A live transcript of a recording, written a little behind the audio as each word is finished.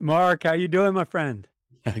Mark, how you doing, my friend?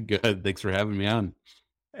 Good. Thanks for having me on.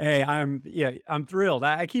 Hey, I'm thrilled.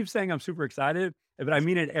 I keep saying I'm super excited, but I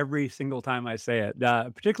mean it every single time I say it.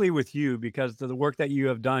 Particularly with you because of the work that you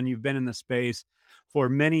have done. You've been in the space for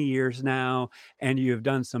many years now, and you have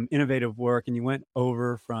done some innovative work. And you went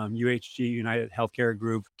over from UHG United Healthcare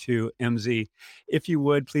Group to MZ. If you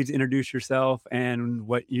would, please introduce yourself and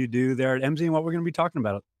what you do there at MZ and what we're going to be talking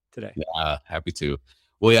about today. Yeah, happy to.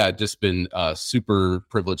 Well, yeah, just been super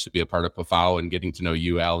privileged to be a part of PAFAO and getting to know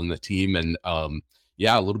you, Al, and the team. And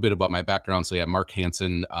yeah, a little bit about my background. So yeah, Mark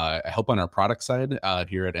Hansen. I help on our product side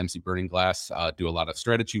here at MC Burning Glass. Do a lot of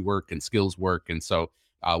strategy work and skills work, and so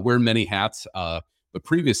wear many hats. But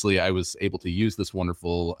previously, I was able to use this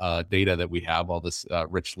wonderful data that we have, all this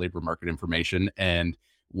rich labor market information, and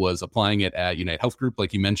was applying it at United Health Group,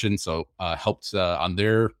 like you mentioned. So helped on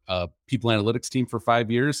their people analytics team for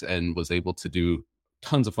 5 years and was able to do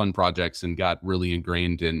tons of fun projects and got really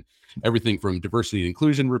ingrained in everything from diversity and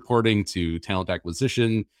inclusion reporting to talent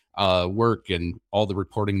acquisition work and all the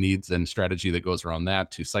reporting needs and strategy that goes around that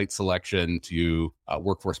to site selection to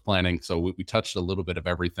workforce planning. So we touched a little bit of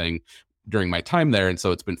everything during my time there. And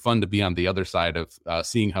so it's been fun to be on the other side of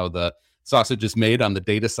seeing how the sausage is made on the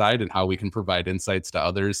data side and how we can provide insights to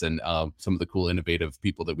others and some of the cool innovative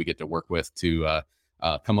people that we get to work with to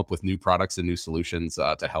come up with new products and new solutions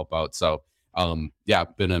to help out. So yeah,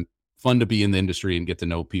 been fun to be in the industry and get to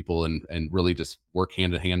know people and really just work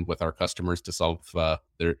hand in hand with our customers to solve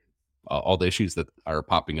their all the issues that are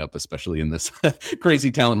popping up, especially in this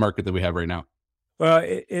crazy talent market that we have right now. Well,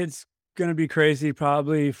 it's gonna be crazy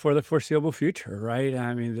probably for the foreseeable future, right?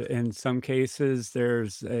 I mean, in some cases,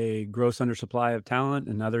 there's a gross undersupply of talent.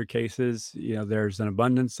 In other cases, there's an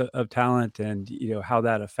abundance of talent, and how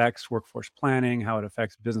that affects workforce planning, how it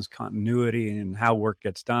affects business continuity, and how work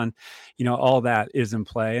gets done. All that is in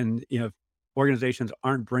play, and if organizations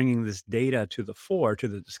aren't bringing this data to the fore to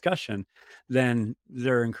the discussion, then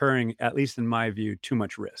they're incurring, at least in my view, too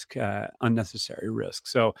much risk, unnecessary risk.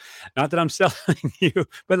 So not that I'm selling you,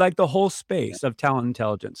 but like the whole space of talent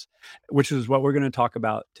intelligence, which is what we're going to talk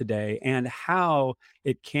about today, and how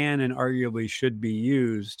it can and arguably should be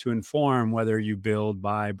used to inform whether you build,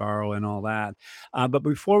 buy, borrow, and all that. But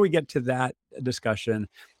before we get to that discussion,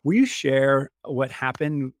 will you share what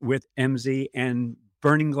happened with MZ and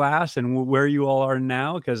Burning Glass and where you all are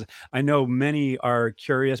now? Because I know many are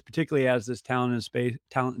curious, particularly as this talent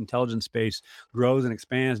intelligence space grows and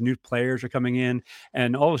expands. New players are coming in,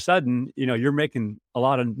 and all of a sudden, you're making a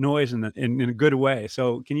lot of noise in a good way.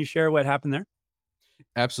 So, can you share what happened there?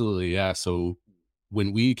 Absolutely, yeah. So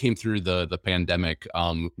when we came through the pandemic,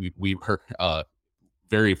 we were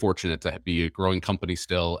very fortunate to be a growing company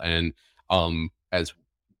still, and as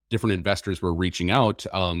different investors were reaching out,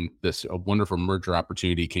 this a wonderful merger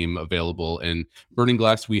opportunity came available. And Burning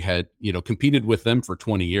Glass, we had competed with them for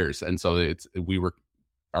 20 years, and so we were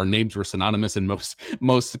our names were synonymous in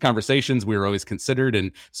most conversations. We were always considered,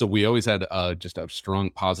 and so we always had just a strong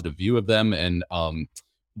positive view of them. And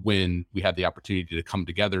when we had the opportunity to come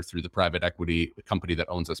together through the private equity company that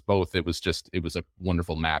owns us both, it was a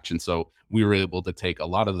wonderful match. And so we were able to take a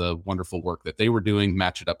lot of the wonderful work that they were doing,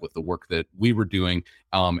 match it up with the work that we were doing,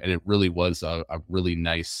 and it really was a really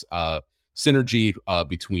nice synergy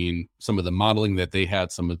between some of the modeling that they had,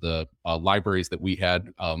 some of the libraries that we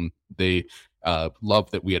had. They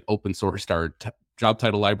loved that we had open sourced our job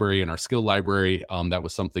title library and our skill library. That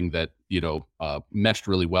was something that meshed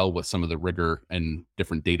really well with some of the rigor and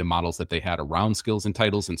different data models that they had around skills and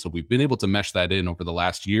titles. And so we've been able to mesh that in over the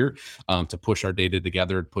last year to push our data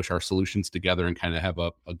together, push our solutions together, and kind of have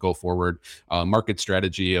a go forward market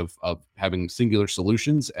strategy of having singular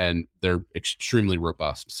solutions, and they're extremely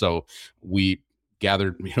robust. So we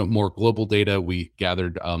gathered more global data. We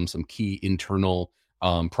gathered some key internal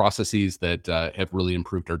processes that have really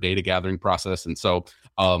improved our data gathering process. And so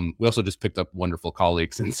we also just picked up wonderful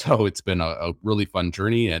colleagues. And so it's been a really fun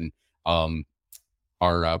journey. And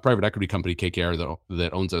our private equity company, KKR,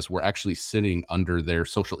 that owns us, we're actually sitting under their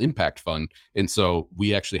social impact fund. And so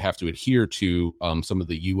we actually have to adhere to some of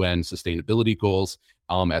the UN sustainability goals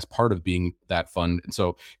as part of being that fund. And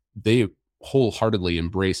so they wholeheartedly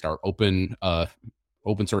embraced our open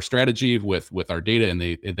source strategy with our data, and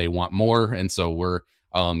they want more. And so we're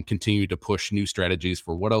continue to push new strategies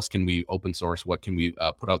for what else can we open source, what can we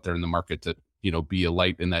put out there in the market to be a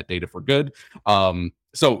light in that data for good.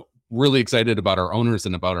 So really excited about our owners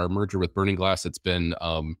and about our merger with Burning Glass. It's been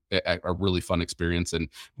a really fun experience, and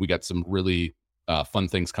we got some really fun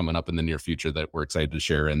things coming up in the near future that we're excited to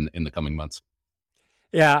share in the coming months.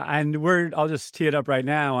 Yeah, and I'll just tee it up right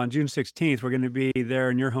now. On June 16th, we're gonna be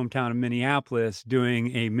there in your hometown of Minneapolis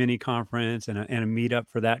doing a mini conference and a meetup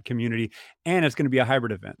for that community, and it's gonna be a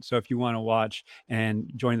hybrid event. So if you wanna watch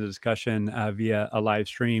and join the discussion, via a live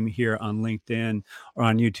stream here on LinkedIn or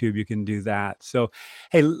on YouTube, you can do that. So,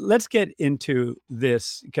 hey, let's get into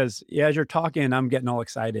this because as you're talking, I'm getting all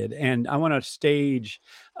excited, and I wanna stage,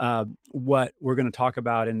 what we're gonna talk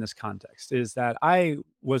about in this context, is that I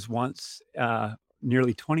was once,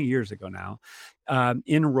 nearly 20 years ago now,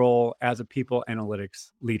 in role as a people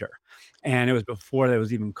analytics leader. And it was before that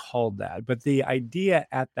was even called that. But the idea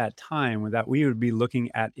at that time was that we would be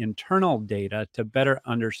looking at internal data to better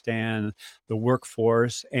understand the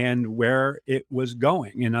workforce and where it was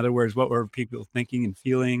going. In other words, what were people thinking and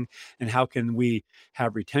feeling, and how can we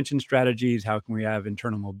have retention strategies? How can we have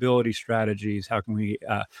internal mobility strategies? How can we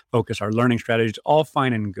focus our learning strategies? All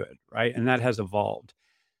fine and good, right? And that has evolved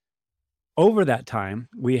over that time.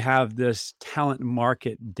 We have this talent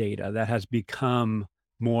market data that has become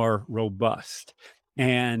more robust.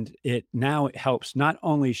 And it helps not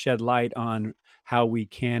only shed light on how we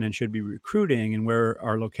can and should be recruiting and where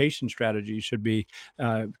our location strategies should be,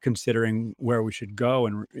 considering where we should go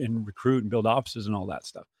and recruit and build offices and all that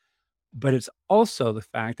stuff. But it's also the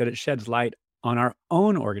fact that it sheds light on our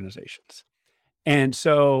own organizations. And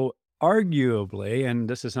so, arguably, and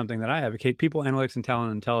this is something that I advocate, people analytics and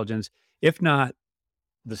talent intelligence, if not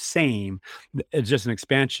the same, it's just an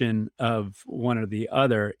expansion of one or the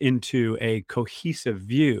other into a cohesive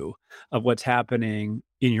view of what's happening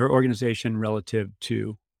in your organization relative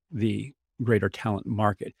to the greater talent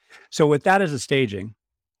market. So, with that as a staging,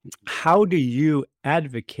 how do you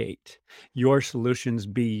advocate your solutions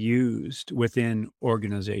be used within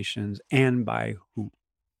organizations and by who?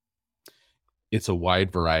 It's a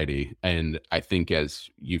wide variety, and I think as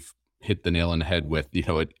you've hit the nail on the head with,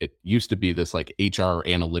 it used to be this like HR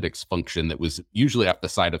analytics function that was usually off the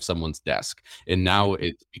side of someone's desk, and now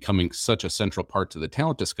it's becoming such a central part to the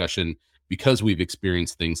talent discussion because we've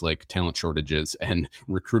experienced things like talent shortages and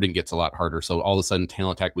recruiting gets a lot harder. So all of a sudden,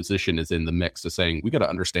 talent acquisition is in the mix of saying we got to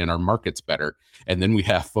understand our markets better. And then we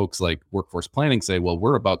have folks like workforce planning say, well,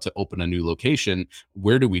 we're about to open a new location.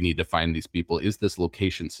 Where do we need to find these people? Is this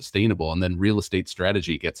location sustainable? And then real estate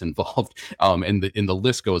strategy gets involved, and the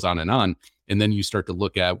list goes on and on. And then you start to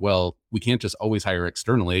look at, well, we can't just always hire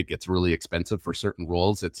externally. It gets really expensive for certain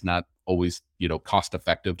roles. It's not always, cost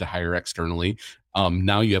effective to hire externally.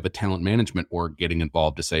 Now you have a talent management org getting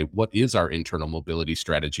involved to say, what is our internal mobility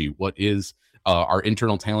strategy? What is our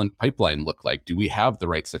internal talent pipeline look like? Do we have the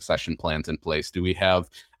right succession plans in place? Do we have,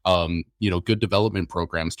 good development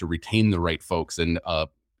programs to retain the right folks and,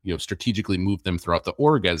 strategically move them throughout the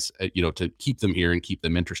org as, to keep them here and keep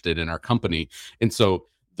them interested in our company. And so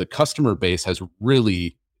the customer base has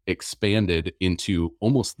really expanded into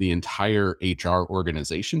almost the entire HR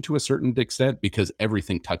organization to a certain extent because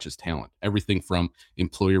everything touches talent, everything from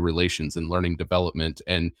employee relations and learning development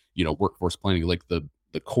and, workforce planning, like the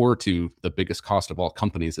core to the biggest cost of all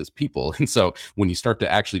companies is people. And so when you start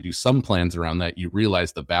to actually do some plans around that, you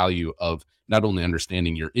realize the value of not only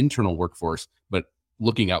understanding your internal workforce, but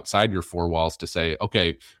looking outside your four walls to say,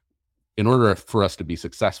 okay, in order for us to be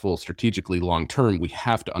successful strategically long term, we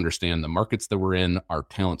have to understand the markets that we're in, our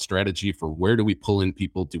talent strategy for where do we pull in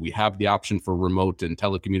people? Do we have the option for remote and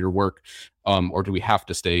telecommuter work, or do we have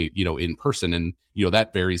to stay, in person? And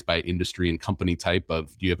that varies by industry and company type.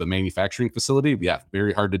 Of do you have a manufacturing facility? Yeah,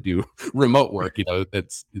 very hard to do remote work.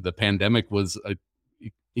 It's the pandemic was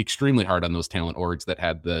extremely hard on those talent orgs that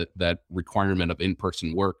had that requirement of in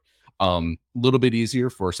person work. A little bit easier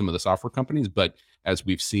for some of the software companies, but as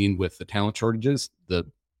we've seen with the talent shortages, the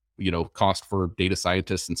cost for data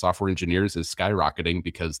scientists and software engineers is skyrocketing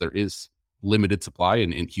because there is limited supply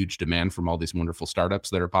and huge demand from all these wonderful startups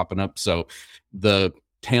that are popping up. So the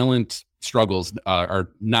talent struggles are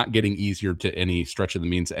not getting easier to any stretch of the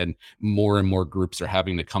means, and more groups are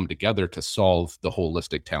having to come together to solve the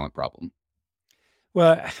holistic talent problem.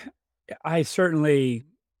 Well, I certainly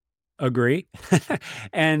agree.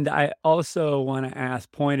 And I also want to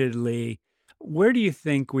ask pointedly, where do you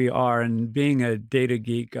think we are in being a data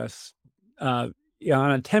geek, on a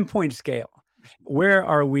 10-point scale? Where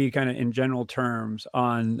are we kind of in general terms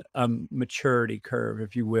on a maturity curve,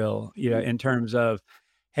 if you will, in terms of,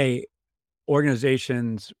 hey,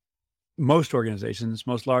 organizations, most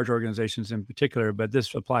large organizations in particular, but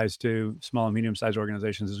this applies to small and medium-sized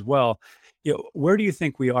organizations as well. Where do you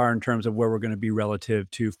think we are in terms of where we're going to be relative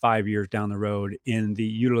to 5 years down the road in the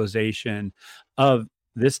utilization of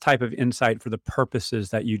this type of insight for the purposes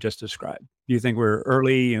that you just described? Do you think we're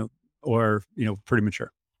early, or pretty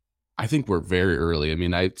mature? I think we're very early. I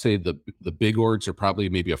mean, I'd say the big orgs are probably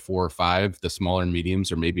maybe a 4 or 5. The smaller and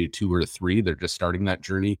mediums are maybe a 2 or a 3. They're just starting that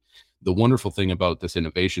journey. The wonderful thing about this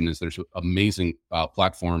innovation is there's amazing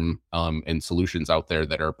platform and solutions out there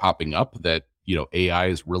that are popping up that, AI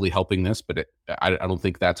is really helping this, but I don't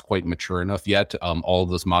think that's quite mature enough yet. All of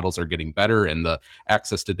those models are getting better, and the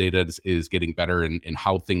access to data is getting better, and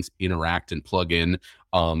how things interact and plug in,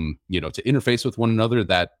 to interface with one another.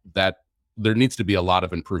 That there needs to be a lot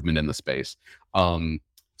of improvement in the space.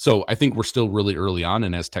 So I think we're still really early on,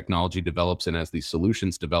 and as technology develops and as these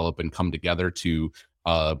solutions develop and come together to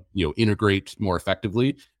integrate more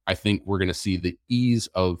effectively, I think we're going to see the ease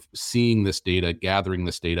of seeing this data, gathering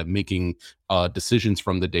this data, making decisions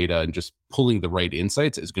from the data, and just pulling the right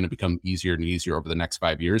insights is going to become easier and easier over the next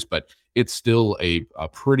 5 years. But it's still a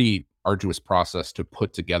pretty arduous process to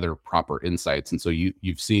put together proper insights. And so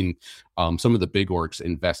you've seen some of the big orgs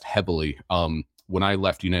invest heavily. When I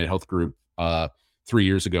left United Health Group 3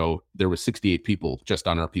 years ago, there was 68 people just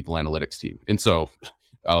on our people analytics team. And so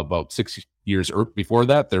about 6 years before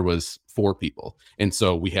that, there was 4 people. And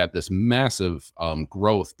so we had this massive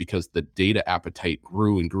growth because the data appetite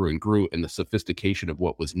grew and grew and grew, and the sophistication of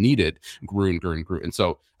what was needed grew and grew and grew. And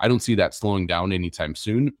so I don't see that slowing down anytime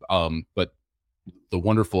soon. But the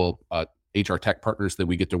wonderful HR tech partners that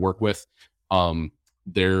we get to work with,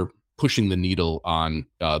 they're pushing the needle on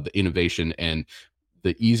the innovation, and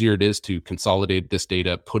the easier it is to consolidate this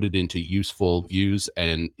data, put it into useful views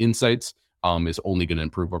and insights, is only going to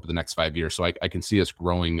improve over the next 5 years. So I can see us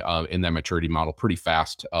growing in that maturity model pretty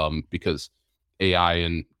fast, because AI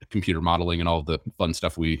and computer modeling and all the fun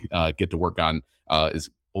stuff we get to work on is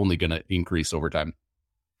only going to increase over time.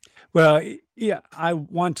 Well, yeah, I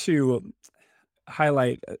want to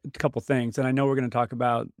highlight a couple things, and I know we're going to talk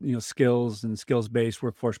about skills and skills-based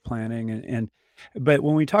workforce planning, and but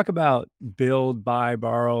when we talk about build, buy,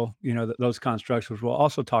 borrow, those constructs, which we'll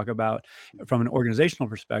also talk about from an organizational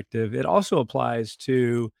perspective, it also applies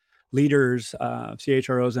to leaders,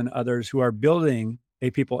 CHROs, and others who are building a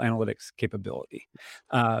people analytics capability.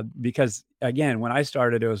 Because again, when I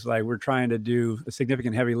started, it was like we're trying to do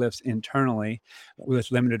significant heavy lifts internally with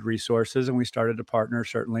limited resources, and we started to partner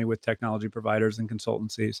certainly with technology providers and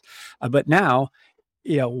consultancies. But now,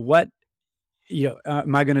 what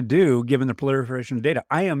am I going to do given the proliferation of data?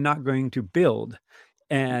 I am not going to build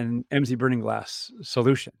an MC Burning Glass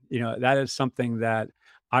solution. That is something that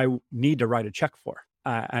I need to write a check for.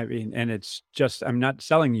 I mean, and it's just, I'm not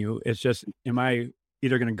selling you. It's just, am I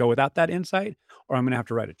either going to go without that insight, or I'm going to have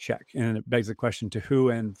to write a check? And it begs the question, to who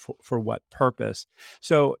and for what purpose?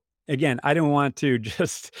 So again, I don't want to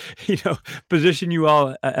just, position you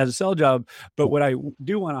all as a sell job, but what I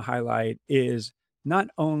do want to highlight is not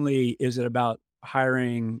only is it about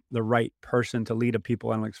hiring the right person to lead a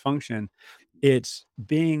people analytics function, it's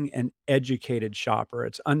being an educated shopper.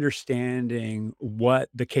 It's understanding what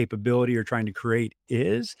the capability you're trying to create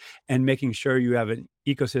is, and making sure you have an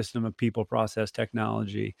ecosystem of people, process,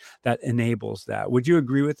 technology that enables that. Would you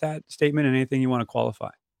agree with that statement, and anything you want to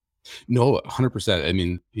qualify? No, 100%. I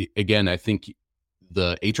mean, again, I think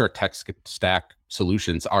the HR tech stack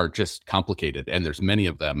solutions are just complicated, and there's many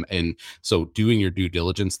of them. And so doing your due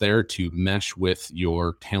diligence there to mesh with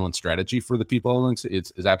your talent strategy for the people analytics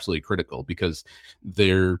is absolutely critical, because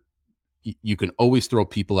you can always throw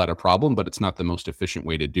people at a problem, but it's not the most efficient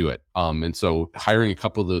way to do it. And so hiring a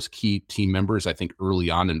couple of those key team members, I think early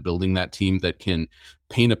on, and building that team that can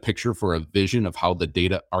paint a picture for a vision of how the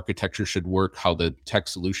data architecture should work, how the tech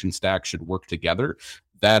solution stack should work together,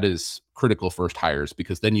 that is critical first hires,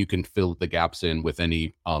 because then you can fill the gaps in with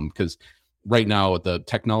any, because right now the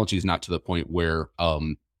technology is not to the point where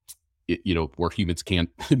where humans can't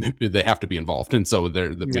they have to be involved, and so we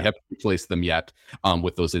Yeah. have to replace them yet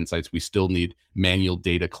with those insights. We still need manual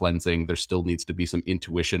data cleansing. There still needs to be some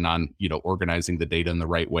intuition on organizing the data in the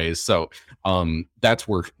right ways. So that's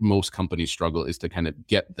where most companies struggle, is to kind of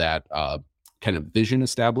get that kind of vision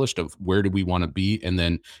established of where do we want to be, and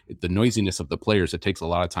then the noisiness of the players, it takes a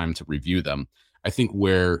lot of time to review them. I think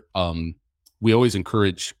where we always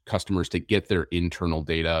encourage customers to get their internal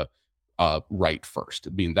data right first.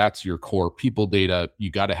 I mean, that's your core people data.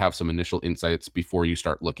 You got to have some initial insights before you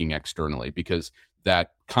start looking externally, because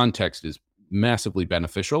that context is massively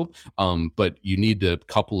beneficial. But you need to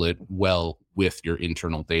couple it well with your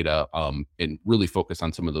internal data, and really focus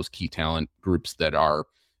on some of those key talent groups that are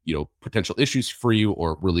potential issues for you,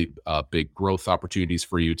 or really big growth opportunities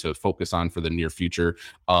for you to focus on for the near future.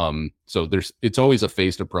 So it's always a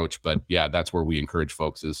phased approach, but yeah, that's where we encourage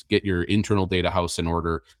folks is get your internal data house in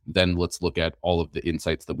order. Then let's look at all of the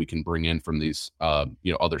insights that we can bring in from these,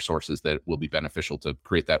 other sources that will be beneficial to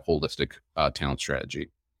create that holistic talent strategy.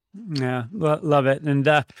 Yeah, love it. And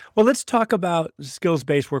well, let's talk about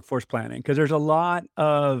skills-based workforce planning because there's a lot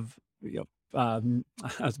of I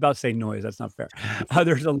was about to say noise. That's not fair.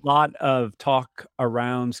 There's a lot of talk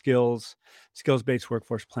around skills-based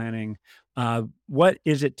workforce planning. What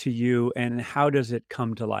is it to you, and how does it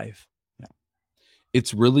come to life? Yeah.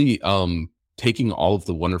 It's really taking all of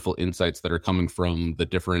the wonderful insights that are coming from the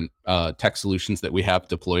different tech solutions that we have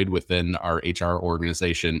deployed within our HR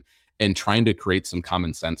organization and trying to create some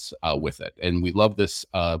common sense with it. And we love this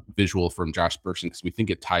visual from Josh Bersin because we think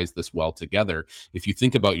it ties this well together. If you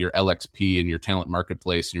think about your LXP and your talent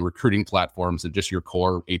marketplace and your recruiting platforms and just your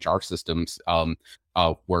core HR systems,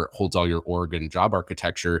 where it holds all your org and job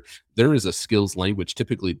architecture, there is a skills language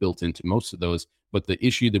typically built into most of those. But the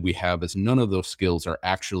issue that we have is none of those skills are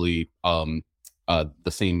actually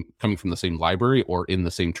the same, coming from the same library or in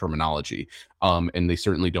the same terminology, and they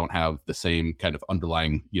certainly don't have the same kind of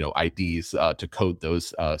underlying IDs to code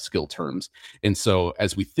those skill terms. And so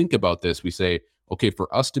as we think about this, we say, okay,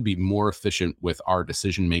 for us to be more efficient with our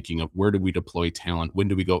decision making of where do we deploy talent, when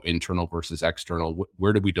do we go internal versus external,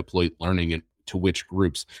 where do we deploy learning and to which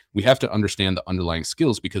groups, we have to understand the underlying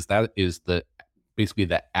skills because that is the basically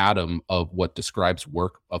the atom of what describes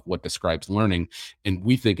work, of what describes learning. And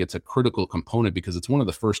we think it's a critical component because it's one of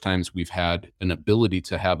the first times we've had an ability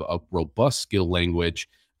to have a robust skill language,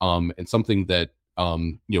 and something that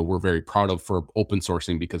we're very proud of for open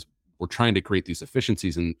sourcing because we're trying to create these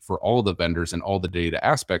efficiencies and for all the vendors and all the data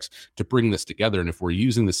aspects to bring this together. And if we're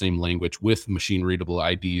using the same language with machine readable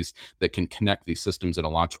IDs that can connect these systems in a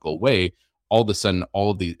logical way, all of a sudden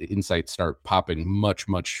all of the insights start popping much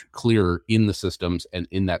clearer in the systems and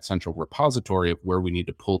in that central repository of where we need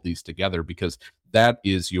to pull these together because that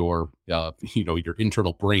is your your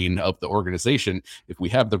internal brain of the organization. If we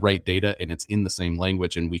have the right data and it's in the same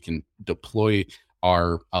language and we can deploy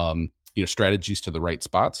our strategies to the right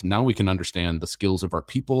spots, now we can understand the skills of our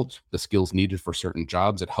people, the skills needed for certain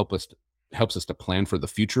jobs. It helps us to plan for the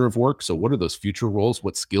future of work. So what are those future roles?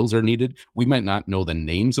 What skills are needed? We might not know the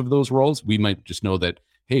names of those roles. We might just know that,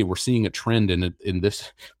 hey, we're seeing a trend in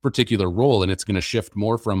this particular role, and it's going to shift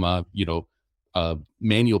more from a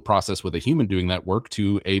manual process with a human doing that work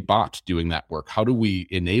to a bot doing that work. How do we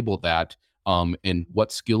enable that? And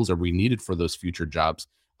what skills are we needed for those future jobs?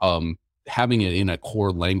 Having it in a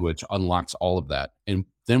core language unlocks all of that. And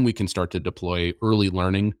then we can start to deploy early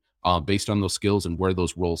learning based on those skills and where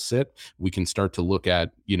those roles sit. We can start to look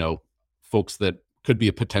at, folks that could be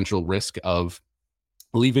a potential risk of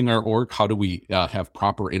leaving our org. How do we have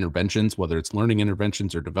proper interventions, whether it's learning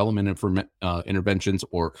interventions or development interventions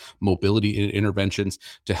or mobility interventions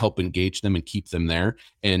to help engage them and keep them there?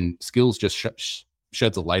 And skills just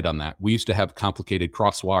sheds a light on that. We used to have complicated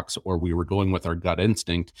crosswalks, or we were going with our gut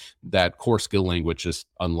instinct. That core skill language just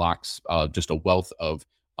unlocks just a wealth of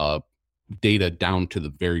data down to the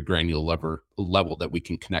very granular level that we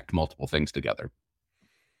can connect multiple things together.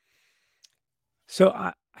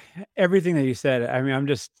 So everything that you said, I mean, I'm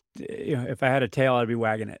just, if I had a tail, I'd be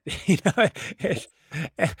wagging it.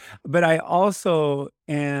 But I also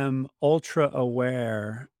am ultra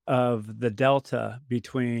aware of the delta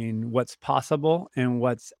between what's possible and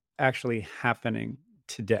what's actually happening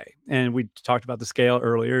today. And we talked about the scale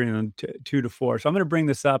earlier, 2 to 4. So I'm going to bring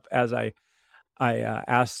this up as I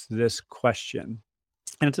ask this question,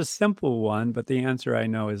 and it's a simple one, but the answer I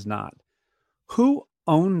know is not. Who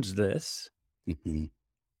owns this? Mhm.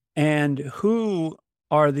 And who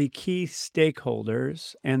are the key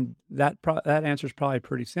stakeholders? And that answer is probably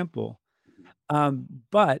pretty simple.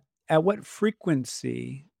 But at what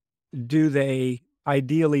frequency do they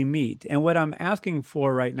ideally meet? And what I'm asking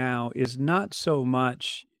for right now is not so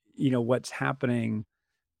much, what's happening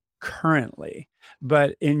currently,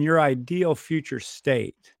 but in your ideal future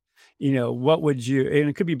state, what would you, and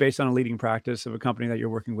it could be based on a leading practice of a company that you're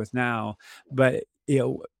working with now, but,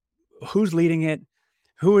 who's leading it?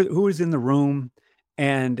 Who is in the room,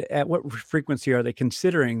 and at what frequency are they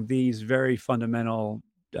considering these very fundamental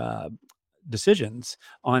uh, decisions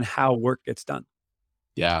on how work gets done?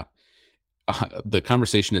 Yeah. The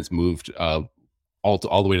conversation has moved all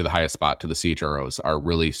the way to the highest spot to the CHROs are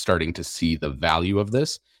really starting to see the value of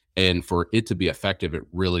this. And for it to be effective, it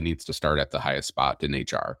really needs to start at the highest spot in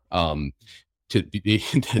HR.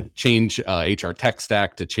 To change HR tech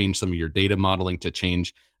stack, to change some of your data modeling, to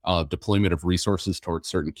change deployment of resources towards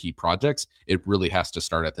certain key projects, it really has to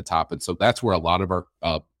start at the top. And so that's where a lot of our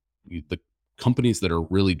the companies that are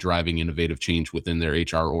really driving innovative change within their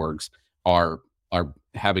HR orgs are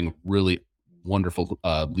having really wonderful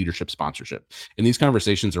leadership sponsorship. And these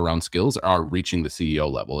conversations around skills are reaching the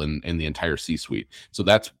CEO level and the entire C-suite. So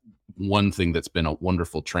that's one thing that's been a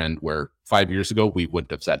wonderful trend where 5 years ago we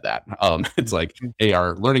wouldn't have said that. It's like, hey,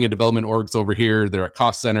 our learning and development orgs over here, they're a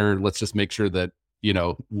cost center. Let's just make sure that,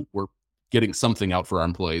 we're getting something out for our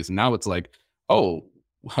employees. And now it's like, oh,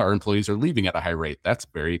 our employees are leaving at a high rate. That's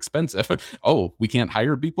very expensive. Oh, we can't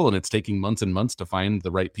hire people and it's taking months and months to find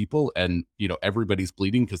the right people. And, everybody's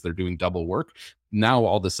bleeding because they're doing double work. Now,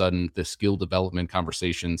 all of a sudden, the skill development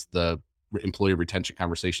conversations, the employee retention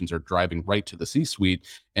conversations are driving right to the C-suite.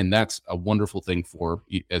 And that's a wonderful thing for,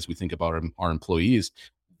 as we think about our employees,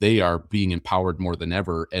 they are being empowered more than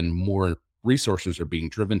ever and more resources are being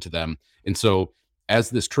driven to them. And so as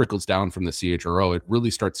this trickles down from the CHRO, it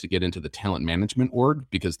really starts to get into the talent management org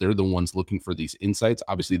because they're the ones looking for these insights.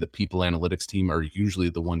 Obviously, the people analytics team are usually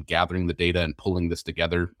the one gathering the data and pulling this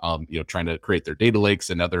together, trying to create their data lakes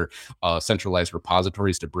and other centralized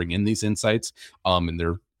repositories to bring in these insights. And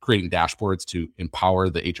they're creating dashboards to empower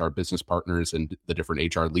the HR business partners and the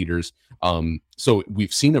different HR leaders. So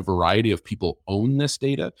we've seen a variety of people own this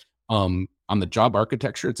data. On the job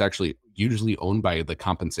architecture, it's actually usually owned by the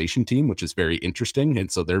compensation team, which is very interesting.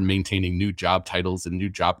 And so they're maintaining new job titles and new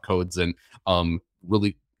job codes and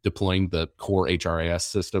really deploying the core HRIS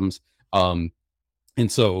systems. And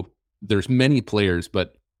so there's many players,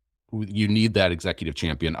 but you need that executive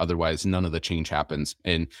champion. Otherwise, none of the change happens.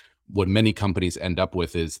 And what many companies end up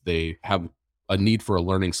with is they have a need for a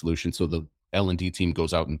learning solution. So the L&D team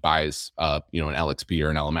goes out and buys, an LXP or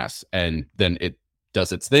an LMS, and then it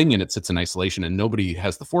does its thing and it sits in isolation, and nobody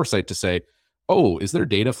has the foresight to say, oh, is there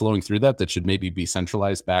data flowing through that should maybe be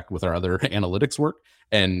centralized back with our other analytics work?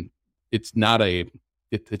 And it's not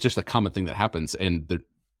it's just a common thing that happens. And the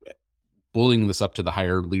bullying this up to the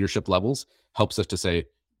higher leadership levels helps us to say,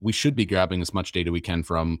 we should be grabbing as much data we can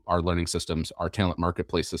from our learning systems, our talent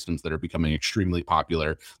marketplace systems that are becoming extremely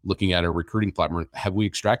popular, looking at our recruiting platform. Have we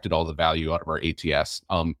extracted all the value out of our ATS?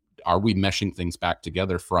 Are we meshing things back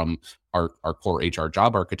together from our core HR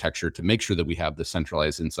job architecture to make sure that we have the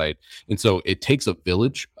centralized insight? And so it takes a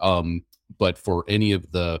village, but for any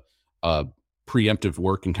of the preemptive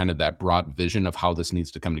work and kind of that broad vision of how this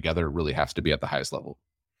needs to come together, it really has to be at the highest level.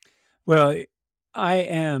 Well, I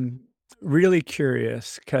am really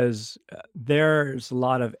curious because there's a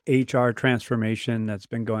lot of HR transformation that's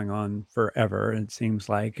been going on forever, it seems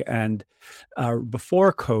like. And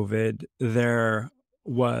before COVID, there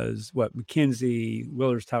was McKinsey,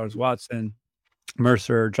 Willis Towers Watson,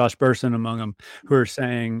 Mercer, Josh Bersin among them, who are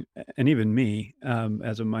saying, and even me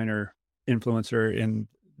as a minor influencer in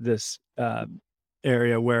this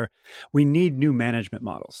area, where we need new management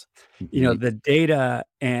models. Mhm. The data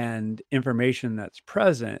and information that's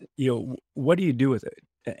present, what do you do with it?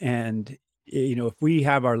 And, if we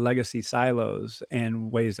have our legacy silos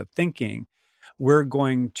and ways of thinking, we're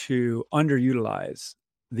going to underutilize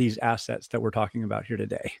these assets that we're talking about here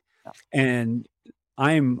today. And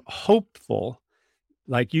I'm hopeful,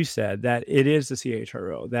 like you said, that it is the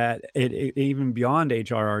CHRO, that it even beyond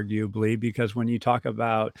HR, arguably, because when you talk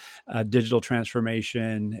about digital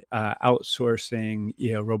transformation, outsourcing,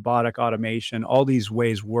 robotic automation, all these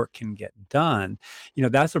ways work can get done,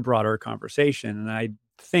 that's a broader conversation. And I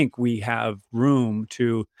think we have room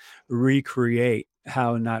to recreate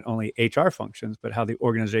how not only HR functions, but how the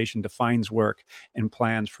organization defines work and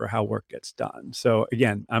plans for how work gets done. So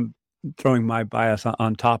again, I'm throwing my bias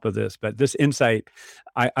on top of this, but this insight,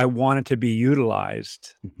 I want it to be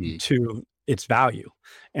utilized Mhm. to its value.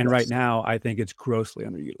 And right Yes. now, I think it's grossly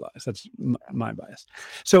underutilized. That's my bias.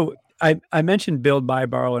 So I mentioned build, buy,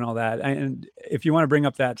 borrow, and all that. And if you want to bring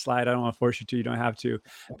up that slide, I don't want to force you to. You don't have to.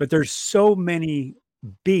 But there's so many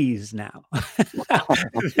B's now. Too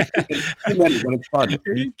many, but it's fun.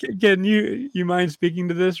 Can you mind speaking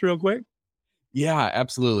to this real quick? Yeah,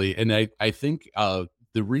 absolutely. And I think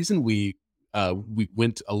the reason we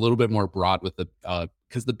went a little bit more broad with the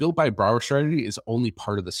because the build by borrow strategy is only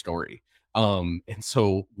part of the story. And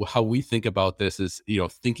so how we think about this is,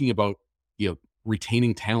 thinking about,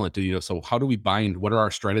 retaining talent. So how do we bind? What are our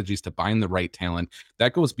strategies to bind the right talent?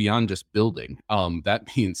 That goes beyond just building. That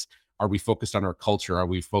means, are we focused on our culture? Are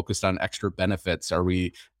we focused on extra benefits? Are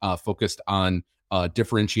we focused on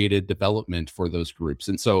differentiated development for those groups?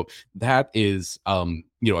 And so that is,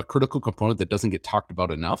 a critical component that doesn't get talked about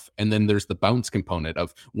enough. And then there's the bounce component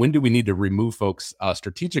of, when do we need to remove folks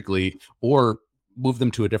strategically or move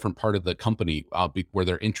them to a different part of the company where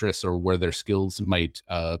their interests or where their skills might,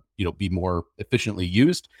 be more efficiently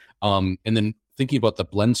used. And then thinking about the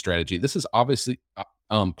blend strategy, this is obviously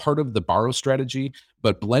part of the borrow strategy,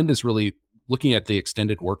 but blend is really looking at the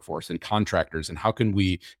extended workforce and contractors, and how can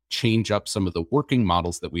we change up some of the working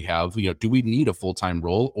models that we have. Do we need a full-time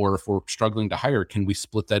role, or if we're struggling to hire, can we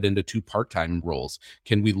split that into two part-time roles?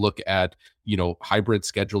 Can we look at hybrid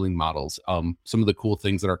scheduling models? Some of the cool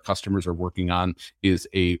things that our customers are working on is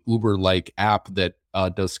a Uber like app that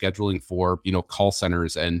does scheduling for call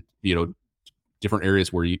centers and different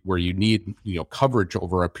areas where you need coverage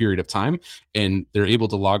over a period of time, and they're able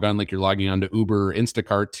to log on like you're logging on to Uber or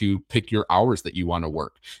Instacart to pick your hours that you want to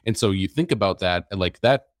work. And so you think about that, and like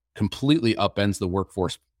that completely upends the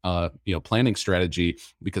workforce planning strategy,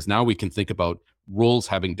 because now we can think about roles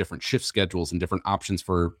having different shift schedules and different options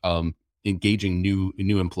for engaging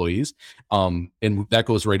new employees. And that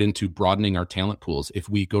goes right into broadening our talent pools. If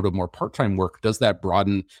we go to more part-time work, does that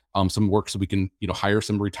broaden some work so we can hire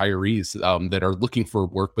some retirees that are looking for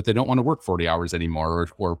work, but they don't want to work 40 hours anymore,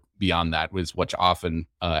 or beyond that, is what often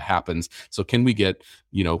happens. So can we get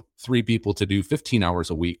 3 people to do 15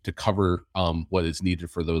 hours a week to cover what is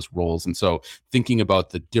needed for those roles? And so thinking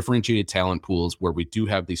about the differentiated talent pools where we do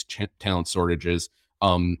have these talent shortages,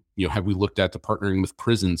 have we looked at the partnering with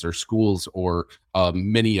prisons or schools or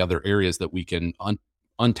many other areas that we can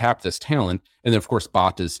untap this talent? And then, of course,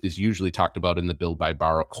 bot is usually talked about in the build, buy,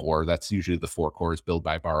 borrow core. That's usually the 4 cores: build,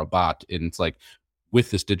 buy, borrow, bot. And it's like,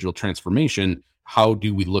 with this digital transformation, how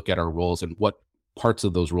do we look at our roles, and what parts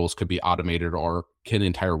of those roles could be automated, or can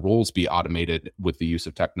entire roles be automated with the use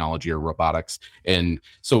of technology or robotics? And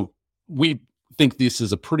so we think this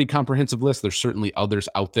is a pretty comprehensive list. There's certainly others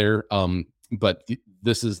out there. But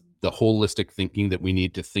this is the holistic thinking that we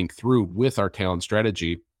need to think through with our talent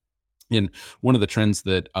strategy. And one of the trends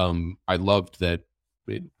that I loved, that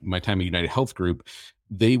my time at United Health Group,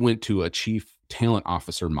 they went to a chief talent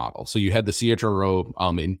officer model. So you had the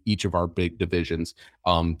CHRO in each of our big divisions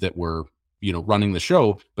that were running the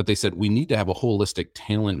show, but they said we need to have a holistic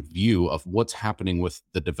talent view of what's happening with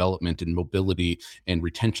the development and mobility and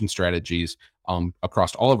retention strategies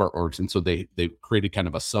across all of our orgs. And so they created kind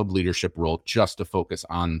of a sub leadership role just to focus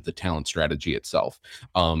on the talent strategy itself.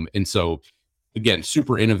 And so again,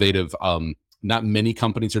 super innovative. Not many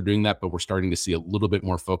companies are doing that, but we're starting to see a little bit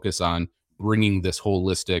more focus on bringing this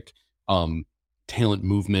holistic talent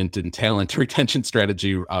movement and talent retention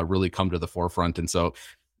strategy really come to the forefront. And so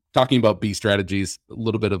talking about B strategies, a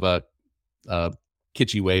little bit of a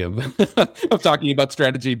kitschy way of of talking about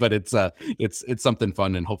strategy, but it's something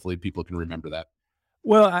fun, and hopefully people can remember that.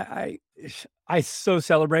 Well, I so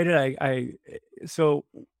celebrate it. So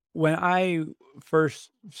when I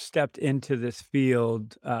first stepped into this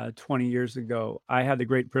field 20 years ago, I had the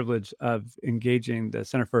great privilege of engaging the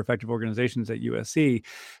Center for Effective Organizations at USC,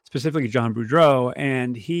 specifically John Boudreau,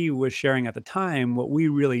 and he was sharing at the time what we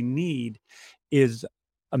really need is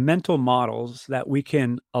mental models that we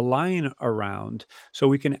can align around, so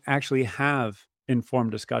we can actually have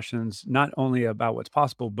informed discussions, not only about what's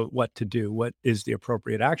possible, but what to do, what is the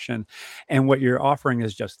appropriate action. And what you're offering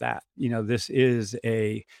is just that. This is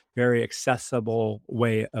a very accessible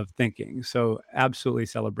way of thinking. So absolutely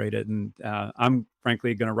celebrate it. And I'm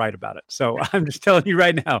frankly going to write about it. So I'm just telling you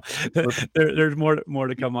right now, there's more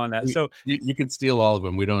to come on that. So you can steal all of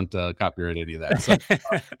them. We don't copyright any of that. So,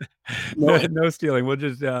 no stealing. We'll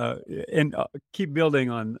just keep building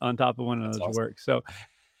on top of one another's awesome work. So,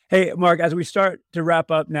 hey, Mark, as we start to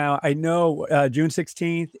wrap up now, I know June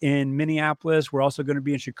 16th in Minneapolis. We're also going to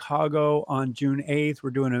be in Chicago on June 8th. We're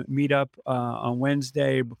doing a meetup on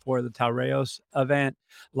Wednesday before the Taurayos event.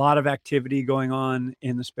 A lot of activity going on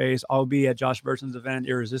in the space. I'll be at Josh Bersin's event,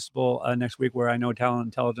 Irresistible, next week, where I know talent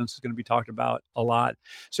intelligence is going to be talked about a lot.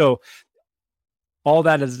 So all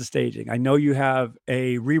that is the staging. I know you have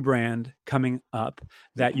a rebrand coming up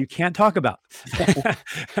that you can't talk about.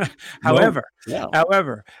 However,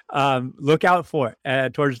 look out for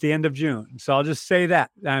it towards the end of June. So I'll just say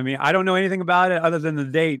that. I mean, I don't know anything about it other than the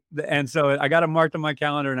date. And so I got it marked on my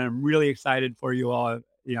calendar, and I'm really excited for you all.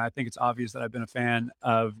 I think it's obvious that I've been a fan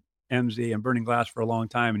of MZ and Burning Glass for a long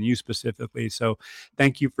time, and you specifically. So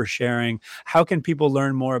thank you for sharing. How can people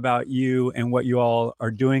learn more about you and what you all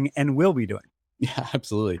are doing and will be doing? Yeah,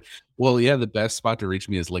 absolutely. Well, yeah, the best spot to reach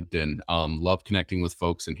me is LinkedIn. Love connecting with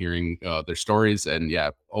folks and hearing their stories, and yeah,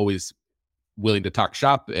 always willing to talk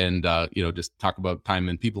shop and just talk about time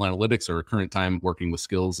in people analytics, or current time working with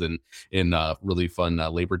skills and in really fun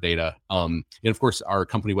labor data. And of course, our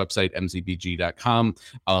company website,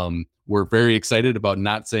 mzbg.com. We're very excited about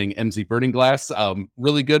not saying MZ Burning Glass.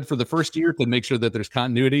 Really good for the first year to make sure that there's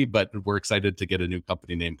continuity, but we're excited to get a new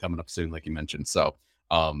company name coming up soon, like you mentioned. So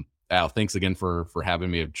Al, thanks again for having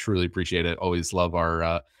me. I truly appreciate it. Always love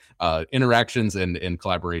our interactions and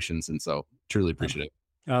collaborations. And so truly appreciate it.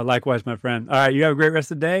 Likewise, my friend. All right, you have a great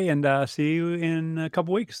rest of the day, and see you in a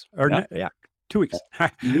couple weeks or Yeah. yeah, 2 weeks. All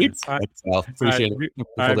Neat. right, Thanks, Al. all right, Appreciate it. be, Have a all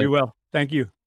wonderful right, be day. well. Thank you.